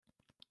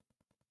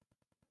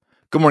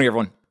Good morning,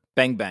 everyone.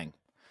 Bang, bang.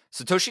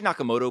 Satoshi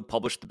Nakamoto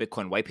published the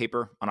Bitcoin white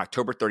paper on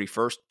October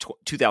 31st,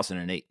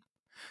 2008.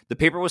 The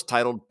paper was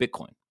titled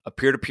Bitcoin, a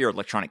peer-to-peer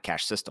electronic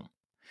cash system.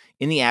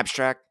 In the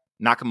abstract,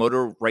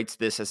 Nakamoto writes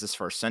this as his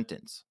first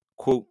sentence,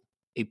 quote,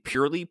 a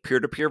purely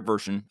peer-to-peer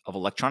version of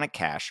electronic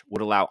cash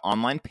would allow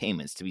online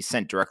payments to be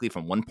sent directly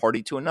from one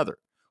party to another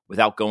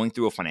without going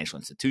through a financial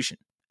institution,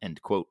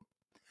 end quote.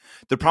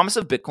 The promise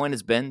of Bitcoin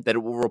has been that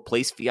it will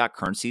replace fiat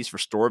currencies for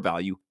store of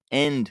value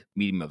and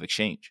medium of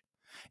exchange.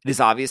 It is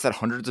obvious that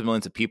hundreds of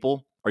millions of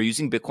people are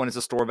using Bitcoin as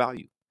a store of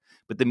value,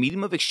 but the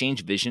medium of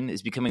exchange vision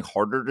is becoming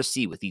harder to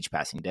see with each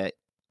passing day.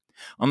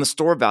 On the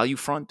store of value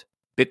front,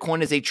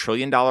 Bitcoin is a $1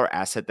 trillion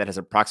asset that has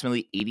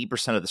approximately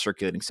 80% of the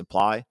circulating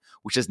supply,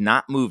 which has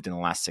not moved in the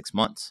last 6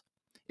 months.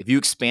 If you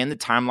expand the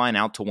timeline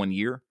out to 1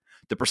 year,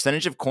 the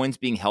percentage of coins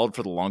being held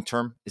for the long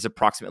term is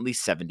approximately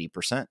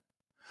 70%.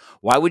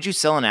 Why would you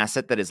sell an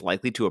asset that is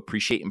likely to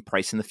appreciate in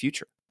price in the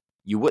future?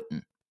 You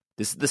wouldn't.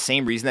 This is the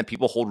same reason that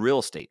people hold real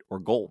estate or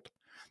gold.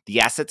 The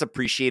assets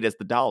appreciate as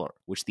the dollar,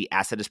 which the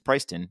asset is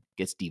priced in,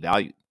 gets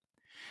devalued.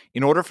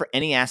 In order for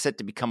any asset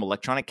to become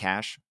electronic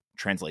cash,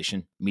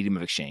 translation, medium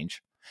of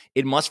exchange,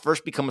 it must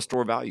first become a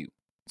store of value.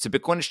 So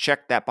Bitcoin has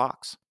checked that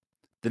box.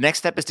 The next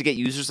step is to get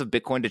users of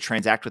Bitcoin to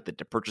transact with it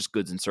to purchase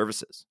goods and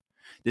services.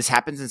 This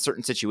happens in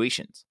certain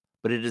situations,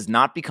 but it has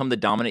not become the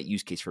dominant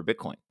use case for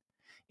Bitcoin.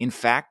 In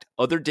fact,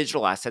 other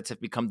digital assets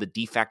have become the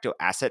de facto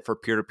asset for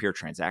peer-to-peer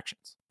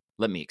transactions.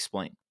 Let me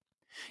explain.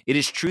 It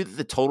is true that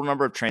the total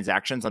number of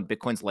transactions on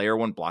Bitcoin's Layer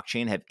 1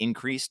 blockchain have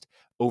increased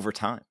over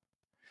time.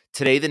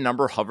 Today, the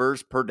number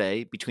hovers per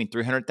day between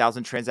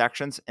 300,000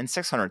 transactions and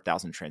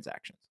 600,000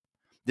 transactions.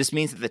 This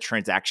means that the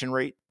transaction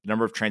rate, the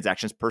number of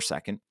transactions per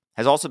second,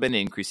 has also been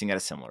increasing at a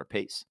similar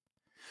pace.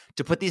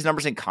 To put these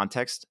numbers in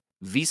context,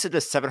 Visa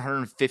does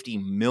 750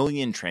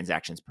 million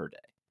transactions per day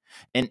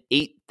and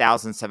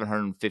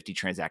 8,750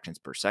 transactions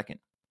per second.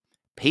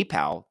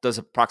 PayPal does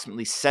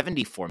approximately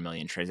 74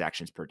 million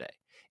transactions per day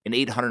and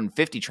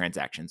 850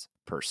 transactions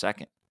per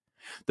second.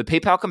 The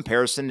PayPal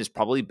comparison is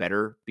probably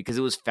better because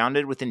it was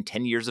founded within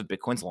 10 years of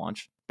Bitcoin's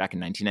launch back in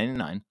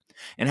 1999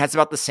 and has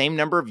about the same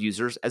number of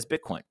users as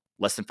Bitcoin,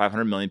 less than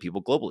 500 million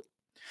people globally.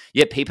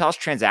 Yet PayPal's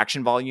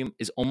transaction volume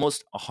is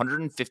almost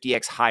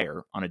 150x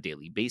higher on a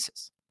daily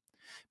basis.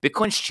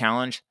 Bitcoin's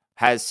challenge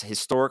has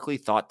historically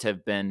thought to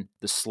have been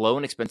the slow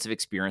and expensive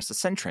experience to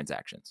send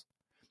transactions.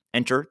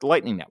 Enter the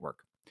Lightning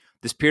Network.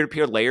 This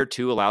peer-to-peer Layer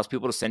 2 allows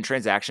people to send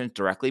transactions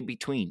directly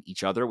between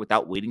each other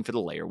without waiting for the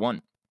Layer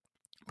 1.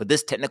 But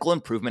this technical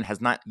improvement has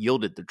not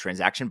yielded the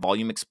transaction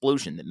volume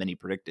explosion that many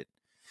predicted.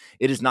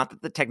 It is not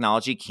that the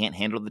technology can't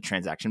handle the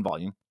transaction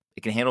volume.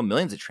 It can handle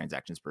millions of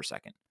transactions per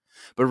second.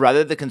 But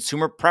rather, the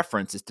consumer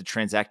preference is to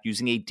transact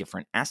using a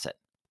different asset.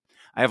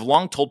 I have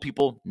long told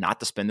people not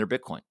to spend their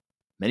Bitcoin.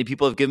 Many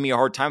people have given me a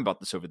hard time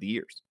about this over the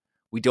years.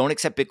 We don't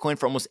accept Bitcoin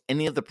for almost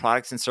any of the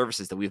products and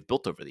services that we have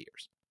built over the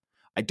years.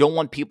 I don't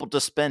want people to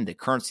spend a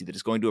currency that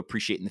is going to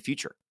appreciate in the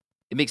future.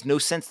 It makes no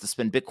sense to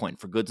spend Bitcoin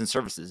for goods and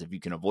services if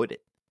you can avoid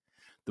it.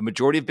 The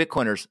majority of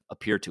Bitcoiners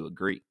appear to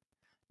agree.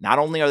 Not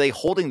only are they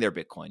holding their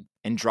Bitcoin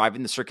and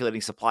driving the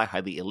circulating supply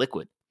highly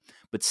illiquid,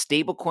 but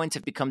stablecoins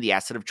have become the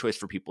asset of choice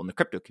for people in the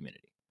crypto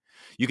community.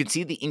 You can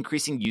see the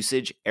increasing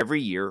usage every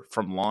year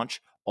from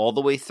launch all the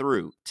way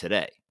through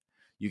today.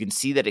 You can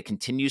see that it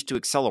continues to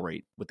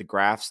accelerate with the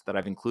graphs that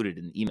I've included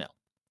in the email.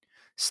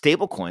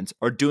 Stablecoins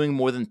are doing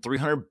more than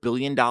 $300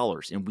 billion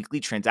in weekly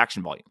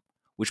transaction volume,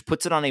 which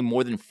puts it on a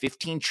more than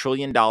 $15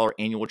 trillion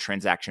annual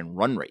transaction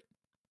run rate.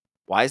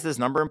 Why is this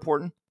number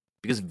important?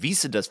 Because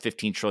Visa does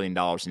 $15 trillion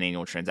in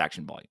annual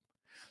transaction volume.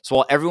 So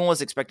while everyone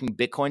was expecting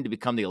Bitcoin to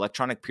become the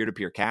electronic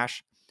peer-to-peer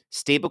cash,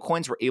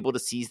 stablecoins were able to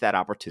seize that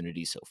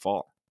opportunity so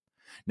far.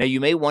 Now, you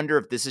may wonder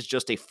if this is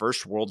just a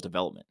first world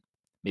development.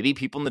 Maybe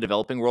people in the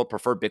developing world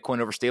prefer Bitcoin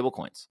over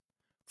stablecoins.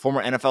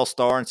 Former NFL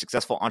star and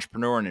successful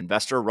entrepreneur and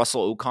investor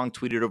Russell Okung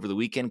tweeted over the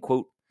weekend,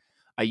 quote,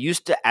 I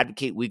used to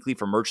advocate weekly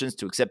for merchants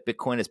to accept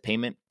Bitcoin as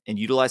payment and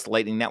utilize the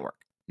Lightning Network.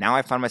 Now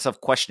I find myself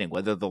questioning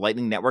whether the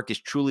Lightning Network is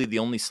truly the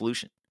only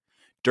solution.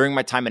 During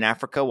my time in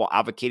Africa, while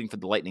advocating for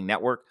the Lightning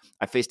Network,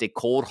 I faced a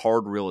cold,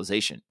 hard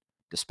realization.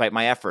 Despite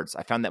my efforts,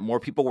 I found that more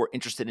people were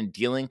interested in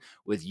dealing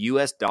with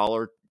US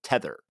dollar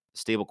Tether,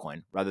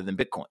 stablecoin, rather than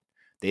Bitcoin.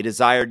 They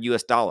desired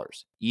US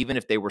dollars, even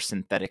if they were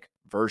synthetic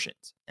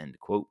versions, end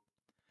quote.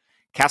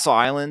 Castle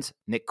Island's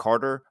Nick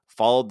Carter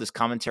followed this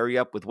commentary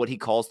up with what he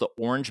calls the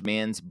orange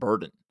man's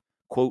burden.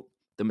 Quote,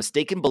 the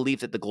mistaken belief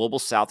that the global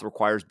south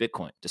requires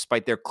Bitcoin,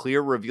 despite their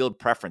clear revealed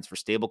preference for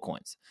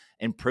stablecoins,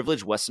 and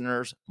privileged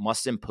Westerners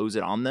must impose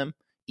it on them,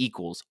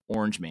 equals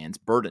orange man's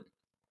burden.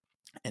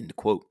 End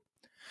quote.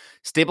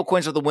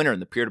 Stablecoins are the winner in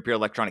the peer-to-peer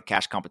electronic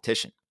cash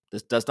competition.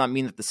 This does not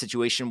mean that the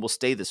situation will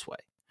stay this way.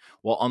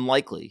 While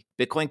unlikely,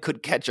 Bitcoin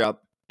could catch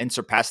up and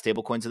surpass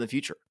stablecoins in the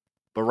future.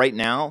 But right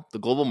now, the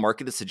global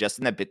market is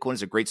suggesting that Bitcoin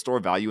is a great store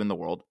of value in the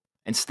world,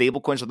 and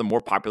stablecoins are the more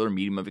popular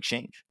medium of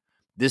exchange.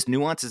 This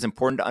nuance is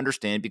important to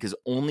understand because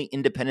only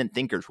independent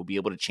thinkers will be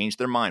able to change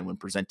their mind when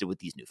presented with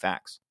these new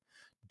facts.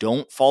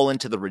 Don't fall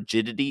into the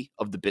rigidity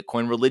of the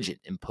Bitcoin religion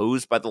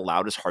imposed by the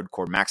loudest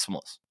hardcore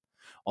maximalists.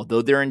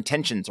 Although their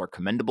intentions are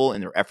commendable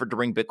in their effort to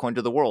bring Bitcoin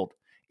to the world,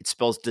 it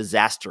spells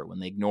disaster when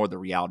they ignore the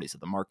realities of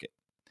the market.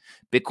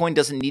 Bitcoin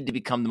doesn't need to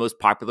become the most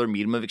popular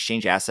medium of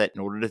exchange asset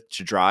in order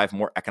to drive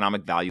more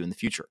economic value in the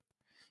future.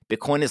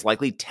 Bitcoin is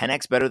likely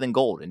 10x better than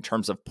gold in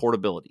terms of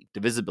portability,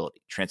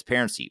 divisibility,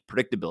 transparency,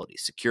 predictability,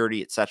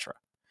 security, etc.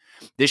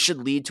 This should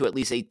lead to at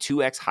least a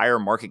 2x higher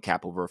market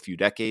cap over a few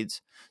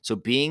decades, so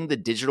being the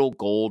digital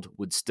gold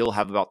would still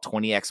have about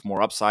 20x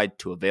more upside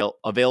to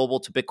available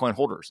to Bitcoin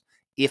holders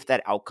if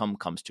that outcome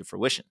comes to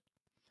fruition.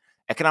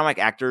 Economic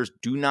actors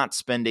do not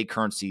spend a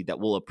currency that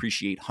will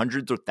appreciate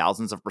hundreds or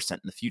thousands of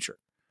percent in the future.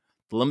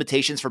 The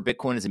limitations for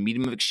Bitcoin as a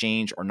medium of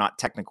exchange are not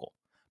technical,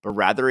 but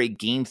rather a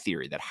game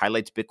theory that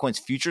highlights Bitcoin's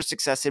future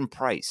success in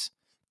price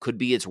could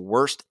be its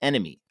worst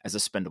enemy as a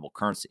spendable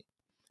currency.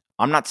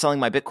 I'm not selling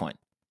my Bitcoin,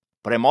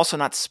 but I'm also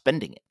not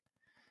spending it.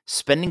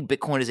 Spending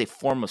Bitcoin is a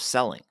form of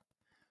selling.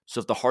 So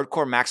if the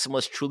hardcore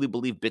maximalists truly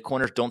believe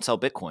Bitcoiners don't sell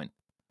Bitcoin,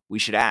 we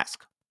should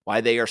ask why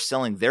they are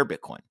selling their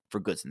Bitcoin for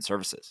goods and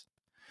services.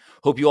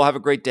 Hope you all have a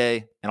great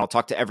day, and I'll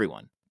talk to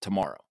everyone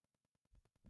tomorrow.